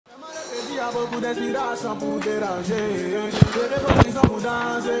beaucoup d'inspiration pour déranger. J'ai des positions pour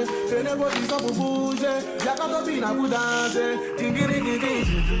danser, j'ai des positions pour bouger. Y'a qu'à copine pour danser.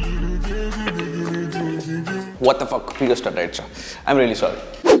 What the fuck? Video start ஆயிடுச்சா? I'm really sorry.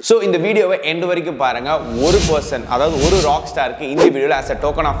 So இந்த வீடியோவை end வரைக்கும் பாருங்க. ஒரு person அதாவது ஒரு rock ஸ்டாருக்கு இந்த வீடியோல as a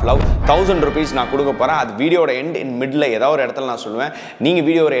token of love 1000 rupees நான் கொடுக்க போறேன். அது வீடியோட எண்ட் இன் மிட்ல ஏதாவது ஒரு இடத்துல நான் சொல்லுவேன். நீங்க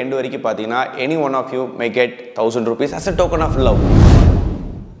வீடியோவோட எண்ட் வரைக்கும் பாத்தீங்கன்னா any one of you may get 1000 rupees as a token of love.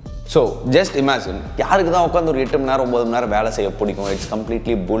 So just imagine யாருக்கு தான் உட்கார்ந்து ஒரு 8 மணி நேரம் 9 மணி நேரம் வேலை செய்ய பிடிக்கும். It's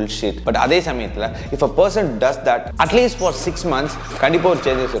completely bullshit. But அதே சமயத்துல if a person does that at least for 6 months கண்டிப்பா ஒரு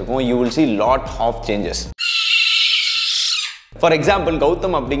changes இருக்கும். You will see lot of changes. For example,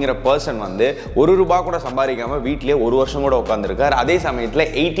 Gautham அப்படிங்கிற பர்சன் வந்து ₹1 கூட சம்பாதிக்காம வீட்லயே ஒரு வருஷம் கூட உட்கார்ந்திருக்காரு. அதே சமயத்துல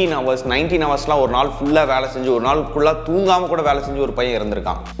 18 hours 19 ஹவர்ஸ்லாம் ஒரு நாள் ஃபுல்லா வேலை செஞ்சு ஒரு நாள் ஃபுல்லா தூங்காம கூட வேலை செஞ்சு ஒரு பையன்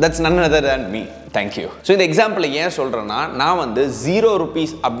இருந்திருக்கான். That's none other than me. Thank you. So இந்த எக்ஸாம்பிள் ஏன் சொல்றேன்னா நான் வந்து ₹0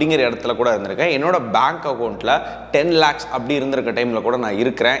 அப்படிங்கிற இடத்துல கூட இருந்திருக்கேன். என்னோட பேங்க் அக்கவுண்ட்ல 10 lakhs அப்படி இருந்திருக்க டைம்ல கூட நான்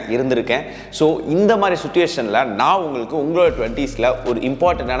இருந்திருக்கேன். ஸோ இந்த மாதிரி சுச்சுவேஷன்ல நான் உங்களுக்கு உங்களோட 20ஸ்ல ஒரு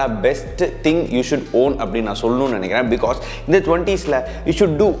இம்பார்ட்டன்டான best thing you should own அப்படின்னு நான் சொல்லணும்னு நினைக்கிறேன். பிகாஸ் இந்த 20ஸ்ல யூ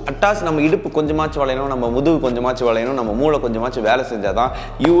ஷுட் டூ அட்டாஸ் நம்ம இடுப்பு கொஞ்சமாச்சும் வளையணும், நம்ம முதுகு கொஞ்சமாச்சும் வளையணும், நம்ம மூளை கொஞ்சமாச்சும் வேலை செஞ்சாதான்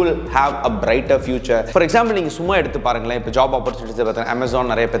you will have a brighter future. For example நீங்க சும்மா எடுத்து பாருங்களேன். இப்போ ஜாப் ஆப்பர்ச்சுனிட்டிஸ் பார்த்தீங்கன்னா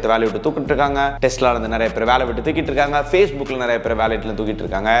அமேசான் நிறைய பேர் வேலை விட்டு தூக்கிட்டு இருக்காங்க, டெஸ்லால இருந்து நிறைய பேர் வேலை விட்டு தூக்கிட்டு இருக்காங்க, ஃபேஸ்புக்ல நிறைய பேர் வேலையில தூக்கிட்டு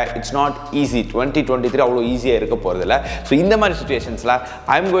இருக்காங்க. It's not easy. 2023 அவ்வளோ ஈஸியா இருக்க போறது இல்லை. ஸோ இந்த மாதிரி சுச்சுவேஷன்ஸ்ல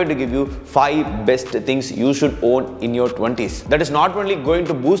I am going to give you 5 best things you should own in your 20s. That is not only going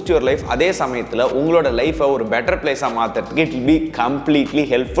to boost your life, அதே சமயத்தில் உங்களோட லைஃபை ஒரு பெட்டர் பிளேஸாக மாற்றுறதுக்கு it will be completely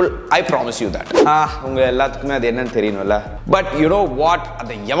helpful. I promise you that. உங்க எல்லாத்துக்குமே அது என்னன்னு தெரியணும்ல. பட் யூ நோ வாட்,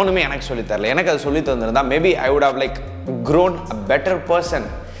 அதை எவனுமே எனக்கு சொல்லி தரல. எனக்கு அது சொல்லி தந்திருந்தா maybe I would have like grown a better person.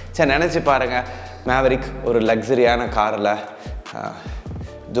 சரி நினச்சி பாருங்க, மேவரிக் ஒரு லக்ஸரியான காரில்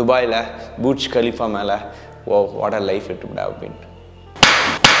துபாயில் பூர்ஜ் கலிஃபா மேலே, oh what a life it would have been.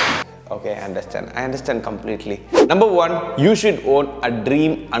 Okay, I understand completely. Number 1, you should own a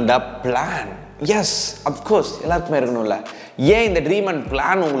dream and a plan. Yes, of course, எல்லாருக்குமே இருக்கணும்ல. ஏன் இந்த ட்ரீம் அண்ட்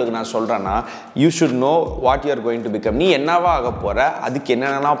பிளான் உங்களுக்கு நான் சொல்கிறேன்னா, you should know what you are going to become. நீ என்னவா ஆக போகிற, அதுக்கு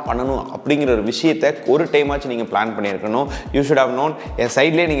என்னென்னலாம் பண்ணணும் அப்படிங்கிற ஒரு விஷயத்தை ஒரு டைமாச்சும் நீங்கள் பிளான் பண்ணியிருக்கணும். You should have known. என்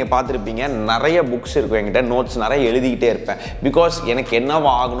சைட்லேயே நீங்கள் பார்த்துருப்பீங்க, நிறைய புக்ஸ் இருக்கும் என்கிட்ட, நோட்ஸ் நிறைய எழுதிக்கிட்டே இருப்பேன். பிகாஸ் எனக்கு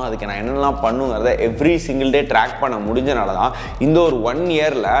என்னவா ஆகணும், அதுக்கு நான் என்னென்னலாம் பண்ணுங்கிறத எவ்ரி சிங்கிள் டே ட்ராக் பண்ண முடிஞ்சனால தான் இந்த ஒரு 1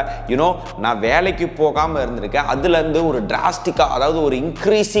 இயரில் யூனோ நான் வேலைக்கு போகாமல் இருந்திருக்கேன். அதுலேருந்து ஒரு டிராஸ்டிக்காக, அதாவது ஒரு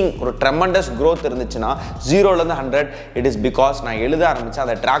இன்க்ரீசிங், ஒரு ட்ரெமண்டஸ் க்ரோத் இருந்துச்சுன்னா 0லேருந்து 100 இட் இஸ் பிகாஸ் நான் எழுத ஆரம்பித்தேன்,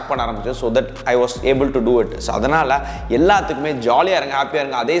 அதை ட்ராக் பண்ண ஆரம்பித்தேன். So that I was able to do it. So அதனால் எல்லாத்துக்குமே ஜாலியாக இருங்க, ஹாப்பியாக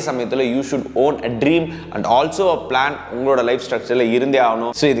இருங்க. அதே சமயத்தில் you should own a dream and also a plan. உங்களோட லைஃப் ஸ்ட்ரக்சரில் இருந்தே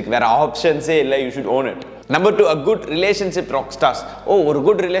ஆகணும். ஸோ இதுக்கு வேறு ஆப்ஷன்ஸே இல்லை. You should own it. Number 2, a good relationship rock stars. ஒரு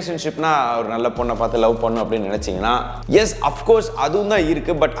குட் ரிலேஷன்ஷிப்னா ஒரு நல்ல பொண்ணை பார்த்து லவ் பண்ணும் அப்படின்னு நினைச்சீங்கன்னா, எஸ் அஃப்கோர்ஸ் அதுவும் தான்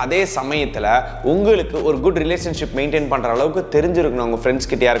இருக்குது. பட் அதே சமயத்தில் உங்களுக்கு ஒரு குட் ரிலேஷன்ஷிப் மெயின்டைன் பண்ணுற அளவுக்கு தெரிஞ்சிருக்கணும். உங்கள் ஃப்ரெண்ட்ஸ்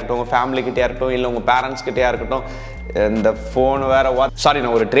கிட்டேயா இருக்கட்டும், உங்கள் ஃபேமிலி கிட்டேயா இருக்கட்டும், இல்லை உங்கள் பேரண்ட்ஸ் கிட்டேயா இருக்கட்டும். இந்த ஃபோன் வேறு சாரி,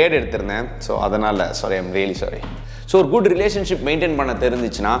 நான் ஒரு ட்ரேட் எடுத்திருந்தேன். ஸோ அதனால் sorry, I'm really sorry. So ஒரு குட் ரிலேஷன்ஷிப் மெயின்டைன் பண்ண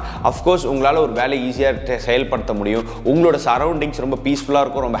தெரிஞ்சிச்சுன்னா அஃப்கோர்ஸ் உங்களால் ஒரு வேலை ஈஸியாக செயல்படுத்த முடியும். உங்களோட சரௌண்டிங்ஸ் ரொம்ப பீஸ்ஃபுல்லாக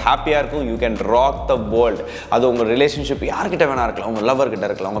இருக்கும், ரொம்ப ஹாப்பியாக இருக்கும். You can rock the world. அது உங்கள் ரிலேஷன்ஷிப் யார்கிட்ட வேணா இருக்கலாம், உங்கள் லவர் கிட்ட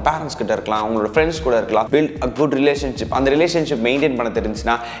இருக்கலாம், உங்கள் பேரண்ட்ஸ் கிட்ட இருக்கலாம், உங்களோட ஃப்ரெண்ட்ஸ் கூட இருக்கலாம். Build a good relationship. அந்த ரிலேஷன்ஷிப் மெயின்டைன் பண்ண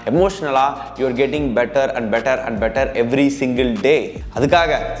தெரிஞ்சுன்னா எமோஷனலாக you are getting better and better and better every single day.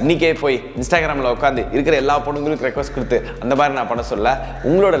 அதுக்காக இன்றைக்கே போய் இன்ஸ்டாகிராமில் உட்காந்து இருக்கிற எல்லா பொண்ணுங்களுக்கும் ரெக்வஸ்ட் கொடுத்து அந்த மாதிரி நான் பண்ண சொல்ல.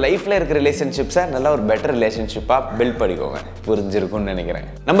 உங்களோட லைஃப்பில் இருக்கிற ரிலேஷன்ஷிப்ஸை நல்லா ஒரு பெட்டர் ரிலேஷன்ஷிப்பாக பில்ட் பண்ணிக்கோங்க. புரிஞ்சிருக்கும்னு நினைக்கிறேன்.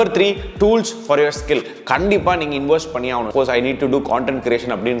 Number 3, tools for your skill. கண்டிப்பாக நீங்கள் இன்வெஸ்ட் பண்ணி ஆகணும். Suppose I need to two content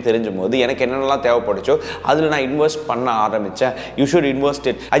creation அப்படின்னு தெரிஞ்சும் போது எனக்கு என்னென்னலாம் தேவைப்படுச்சோ அதில் நான் இன்வெஸ்ட் பண்ண ஆரம்பித்தேன். You should invest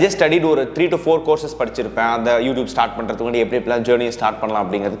it. I just studied ஒரு 3 to 4 கோர்சஸ் படிச்சிருப்பேன். அந்த யூடியூப் ஸ்டார்ட் பண்ணுறதுக்கு முன்னாடி எப்படி எப்படிலாம் ஜேர்னியை ஸ்டார்ட் பண்ணலாம்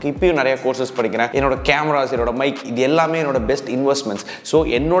அப்படிங்கிறதுக்கு. இப்பயும் நிறைய கோர்சஸ் படிக்கிறேன். என்னோட கேமராஸ், என்னோட மைக், இது எல்லாமே என்னோட பெஸ்ட் இன்வெஸ்ட்மெண்ட்ஸ். ஸோ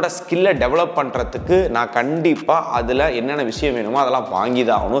என்னோட ஸ்கில்லை டெவலப் பண்ணுறதுக்கு நான் கண்டிப்பாக அதில் என்னென்ன விஷயம் வேணுமோ அதெல்லாம் வாங்கி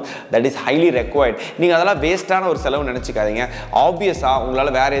தான் ஆகணும். That is highly required. நீங்கள் அதெல்லாம் வேஸ்ட்டான ஒரு செலவு நினச்சிக்காதீங்க. ஆப்வியஸாக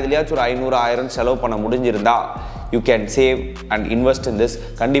உங்களால் வேறு எதுலையாச்சும் ஒரு 500 1000 செலவு பண்ண முடிஞ்சிருந்தா you can save and invest in this.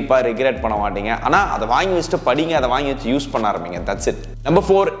 கண்டிப்பாக ரிக்ரெட் பண்ண மாட்டீங்க. ஆனால் அதை வாங்கி வச்சுட்டு படிங்க, அதை வாங்கி வச்சு யூஸ் பண்ண ஆரம்பிங்க. That's it. Number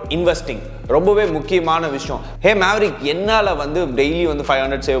 4, investing. ரொம்பவே முக்கியமான விஷயம். ஹே மேவரிக், என்னால் வந்து டெய்லி வந்து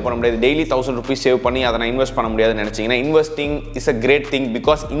 500 சேவ் பண்ண முடியாது, டெய்லி 1000 rupees சேவ் பண்ணி அதை நான் இன்வெஸ்ட் பண்ண முடியாதுன்னு நினச்சிங்கன்னா, investing is a great thing.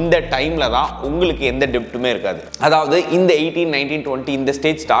 Because இந்த டைமில் தான் உங்களுக்கு எந்த டெப்ட்டுமே இருக்காது. அதாவது இந்த 18, 19, 20 இந்த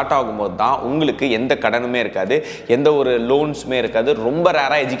ஸ்டேஜ் ஸ்டார்ட் ஆகும்போது தான் உங்களுக்கு எந்த கடனுமே இருக்காது, எந்த ஒரு லோன்ஸுமே இருக்காது. ரொம்ப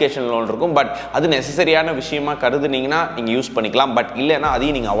ரேராக எஜுகேஷன் லோன் இருக்கும். பட் அது நெசசரியான விஷயமா கருதுனீங்கன்னா நீங்கள் யூஸ் பண்ணிக்கலாம். பட் இல்லைன்னா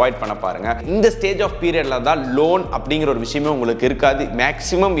அதையும் நீங்கள் அவாய்ட் பண்ண பாருங்கள். இந்த ஸ்டேஜ் ஆஃப் பீரியடில் தான் லோன் அப்படிங்கிற ஒரு விஷயமே உங்களுக்கு இருக்காது.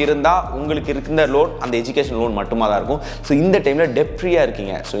 மேக்ஸிமம் இருந்தால் உங்களுக்கு இருக்கிற லோன் அந்த எஜுகேஷன் லோன் மட்டுமா தான் இருக்கும். ஸோ இந்த டைமில் டெப்ட் ஃப்ரீயாக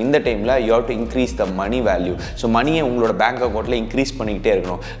இருக்கீங்க. ஸோ இந்த டைமில் you have to increase the money value. So மணியை உங்களோட பேங்க் அக்கௌண்ட்டில் இன்க்ரீஸ் பண்ணிக்கிட்டே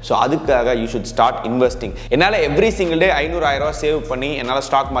இருக்கணும். ஸோ அதுக்காக யூ ஷுட் ஸ்டார்ட் இன்வெஸ்டிங். என்னால் எவ்ரி சிங்கிள் டே 500,000 சேவ் பண்ணி என்னால்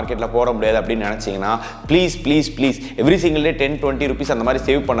ஸ்டாக் மார்க்கெட்டில் போட முடியாது அப்படின்னு நினச்சிங்கன்னா please every single day 10-20 rupees அந்த மாதிரி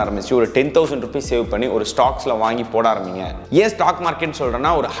சேவ் பண்ண ஆரம்பிச்சு ஒரு 10,000 ருபீஸ் சேவ் பண்ணி ஒரு ஸ்டாக்ஸில் வாங்கி போட ஆரம்பிங்க. ஏன் ஸ்டாக் மார்க்கெட்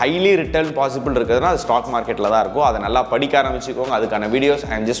சொல்கிறேன்னா ஒரு ஹைலி ரிட்டர்ன் பாசிபிள் இருக்குதுன்னா அது ஸ்டாக் மார்க்கெட்டில் தான் இருக்கும். அதை நல்லா படிக்க ஆரம்பிச்சுக்கோங்க. அதுக்கான videos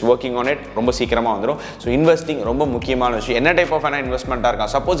I am just working on it. ரொம்ப சீக்கிரமாக வந்துடும். ஸோ இன்வெஸ்டிங் ரொம்ப முக்கியமான விஷயம். என்ன டைப் ஆஃப் இன்வெஸ்ட்மெண்ட்டாக இருக்கா?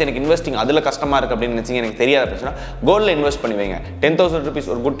 சப்போஸ் எனக்கு இன்வெஸ்டிங் அதில் கஷ்டமாக இருக்குது அப்படின்னு நினச்சிங்க, எனக்கு தெரியாத பிரச்சனை, கோல்டில் இன்வெஸ்ட் பண்ணி வைங்க. 10,000 ருபீஸ்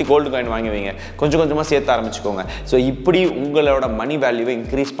ஒரு குட்டி கோல்டு காயின் வாங்கி வைங்க. கொஞ்சம் கொஞ்சமாக சேர்த்து ஆரம்பிச்சுக்கோங்க. ஸோ இப்படி உங்களோட மணி வேல்யூவை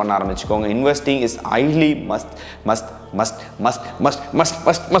இன்க்ரீஸ் பண்ண ஆரம்பிச்சுக்கோங்க. Investing is highly must.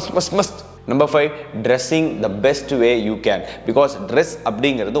 Number 5, dressing the best way you can. Because dress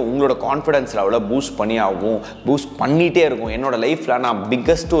அப்படிங்கிறது உங்களோட கான்ஃபிடன்ஸ் லெவலில் பூஸ்ட் பண்ணிகிட்டே இருக்கும். என்னோட லைஃப்பில் நான்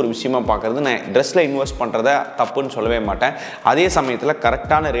பிக்கஸ்ட் ஒரு விஷயமா பார்க்குறது, நான் ட்ரெஸ்ஸில் இன்வெஸ்ட் பண்ணுறத தப்புன்னு சொல்லவே மாட்டேன். அதே சமயத்தில்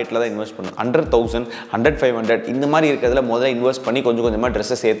கரெக்டான ரேட்டில் தான் இன்வெஸ்ட் பண்ணுவேன். 100,000, 100,500 இந்த மாதிரி இருக்கிறதுல முதல்ல இன்வெஸ்ட் பண்ணி கொஞ்சம் கொஞ்சமாக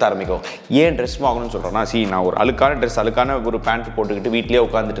ட்ரெஸ்ஸை சேர்த்து ஆரம்பிக்கும். ஏன் ட்ரெஸ் வாங்கணும்னு சொல்கிறேன்னா, நான் ஒரு அழுக்கான ஒரு பேண்ட் போட்டுக்கிட்டு வீட்டிலேயே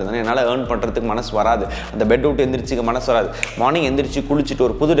உட்காந்துட்டு இருந்தேன். என்னால் ஏர்ன் பண்ணுறதுக்கு மனசு வராது. அந்த பெட் விட்டு எந்திரிச்சிக்க மனசு வராது. மார்னிங் எந்திரிச்சு குளிச்சுட்டு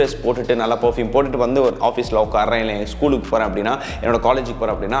ஒரு புது ட்ரெஸ் போட்டுட்டு நல்லா பர்ஃப்யூம் போட்டுட்டு வந்து ஒரு ஆஃபீஸில் உட்காரேன், இல்லை ஸ்கூலுக்கு போகிறேன் அப்படின்னா, என்னோட காலேஜுக்கு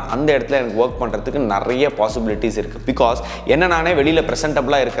போகிறேன் அப்படின்னா, அந்த இடத்துல எனக்கு ஒர்க் பண்ணுறதுக்கு நிறைய பாசிபிலிட்டிஸ் இருக்குது. பிகாஸ் என்ன நானே வெளியில்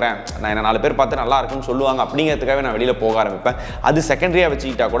ப்ரெசென்டபுளாக இருக்கிறேன், நான் என்ன 4 பேர் பார்த்து நல்லா இருக்குன்னு சொல்லுவாங்க அப்படிங்கிறதுக்காகவே நான் வெளியில் போக ஆரம்பிப்பேன். அது செகண்டரியாக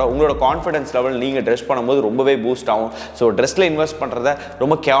வச்சுக்கிட்டா கூட உங்களோட கான்ஃபிடன்ஸ் லெவல் நீங்கள் ட்ரெஸ் பண்ணும்போது ரொம்பவே பூஸ்ட் ஆகும். ஸோ ட்ரெஸ்ஸில் இன்வெஸ்ட் பண்ணுறத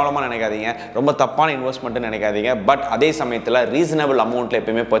ரொம்ப கேவலமாக நினைக்காதீங்க, ரொம்ப தப்பான இன்வெஸ்ட்மெண்ட்டு நினைக்காதீங்க. பட் அதே சமயத்தில் ரீசனபிள் அமௌண்ட்டில்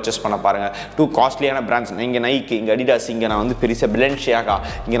எப்பயுமே பர்ச்சேஸ் பண்ண பாருங்கள். டூ காஸ்ட்லியான பிராண்ட்ஸ், இங்கே நைக்கு, இங்கே அடிடாஸ், இங்கே நான் வந்து பெரிய Balenciaga,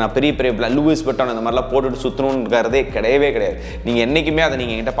 இங்கே நான் பெரிய லூயிஸ் விட்டான் இந்த மாதிரிலாம் போட்டுட்டு சுற்றணுங்கிறதே கிடையவே கிடையாது. நீங்கள் என்றைக்குமே அதை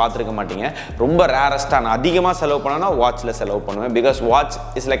நீங்கள் என்கிட்ட பார்த்துருக்க மாட்டீங்க. ரொம்ப ரேரஸ்ட்டாக நான் அதிகமாக செலவு பண்ணேன்னா வாட்சில் செலவு பண்ணுவேன். Because watch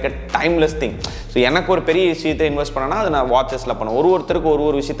is like a timeless thing. So எனக்கு ஒரு பெரிய விஷயத்தை இன்வெஸ்ட் பண்ணேன்னா அது நான் வாட்சஸில் பண்ணுவேன். ஒருத்தருக்கு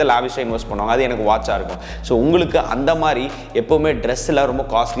ஒரு விஷயத்தை லாவிஷாக இன்வெஸ்ட் பண்ணுவாங்க, அது எனக்கு வாட்சாக இருக்கும். ஸோ உங்களுக்கு அந்த மாதிரி எப்போவுமே ட்ரெஸ்ஸில் ரொம்ப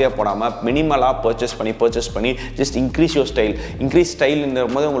காஸ்ட்லியாக போடாமல் மினிமலாக பர்ச்சேஸ் பண்ணி ஜஸ்ட் இன்க்ரீஸ் ஸ்டைல்ங்கிற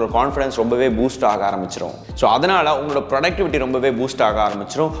போது உங்களோட கான்ஃபிடன்ஸ் ரொம்பவே பூஸ்ட் ஆக ஆரம்பிச்சிடும். ஸோ அதனால் உங்களோட ப்ரொடக்டிவிட்டி ரொம்பவே பூஸ்ட் ஆக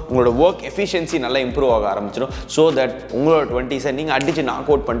ஆரம்பிச்சிடும். உங்களோட ஒர்க் எஃபிஷியன்சி நல்லா இம்ப்ரூவ் ஆக ஆரம்பிச்சிடும். ஸோ தட் உங்களோட 20s நீங்கள் அடிச்சு நாக்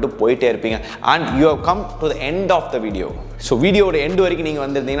அவுட் பண்ணிட்டு போயிட்டே இருப்பீங்க. And you have come to the end of the video. So வீடியோட எண்டு வரைக்கும் நீங்கள்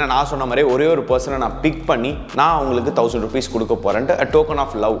வந்திருந்தீங்கன்னா நான் சொன்ன மாதிரி ஒரே ஒரு பர்சனை நான் பிக் பண்ணி நான் உங்களுக்கு 1000 ருபீஸ் கொடுக்க போகிறேன்ட்டு அ டோக்கன்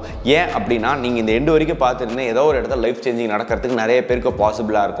ஆஃப் லவ். ஏன் அப்படின்னா நீங்கள் இந்த எண்டு வரைக்கும் பார்த்துருந்தேன் ஏதோ ஒரு இடத்துல லைஃப் சேஞ்சிங் நடக்கிறதுக்கு நிறைய பேருக்கு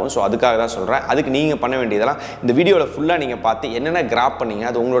பாசிபிளாக இருக்கும். ஸோ அதுக்காக தான் சொல்கிறேன். அதுக்கு நீங்கள் பண்ண வேண்டியதெல்லாம் இந்த வீடியோவில் ஃபுல்லாக நீங்கள் பார்த்து என்னென்ன கிராப் பண்ணீங்க,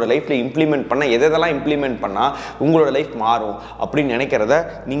 அது உங்களோட லைஃப்பில் இம்ப்ளிமெண்ட் பண்ண எதெல்லாம் இம்ப்ளிமெண்ட் பண்ணால் உங்களோட லைஃப் மாறும் அப்படின்னு நினைக்கிறத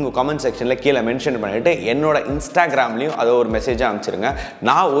நீங்கள் கமெண்ட் செக்ஷனில் கீழே மென்ஷன் பண்ணிவிட்டு என்னோட இன்ஸ்டாகிராம்லையும் அதை ஒரு மெசேஜாக அனுப்பிச்சிருங்க.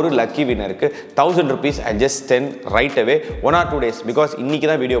 நான் ஒரு lucky வினருக்கு 1000 rupees I just send right away 1 or 2 days. Because இன்றைக்கி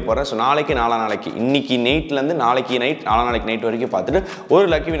தான் வீடியோ போடுறேன். ஸோ நாளைக்கு இன்னைக்கு நைட்லேருந்து நாளைக்கு நைட் வரைக்கும் பார்த்துட்டு ஒரு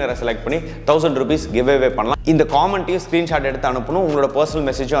லக்கி வினரை செலக்ட் பண்ணி 1000 ருபீஸ் கிவ் அவே பண்ணலாம். இந்த காமெண்ட்டையும் ஸ்க்ரீன்ஷாட் எடுத்து அனுப்பணும். உங்களோட பர்சனல்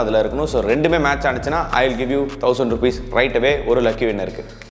மெசேஜும் அதில் இருக்கணும். ஸோ ரெண்டுமே match ஆனிச்சுன்னா I will give you 1000 rupees right away ஒரு லக்கி வினருக்கு.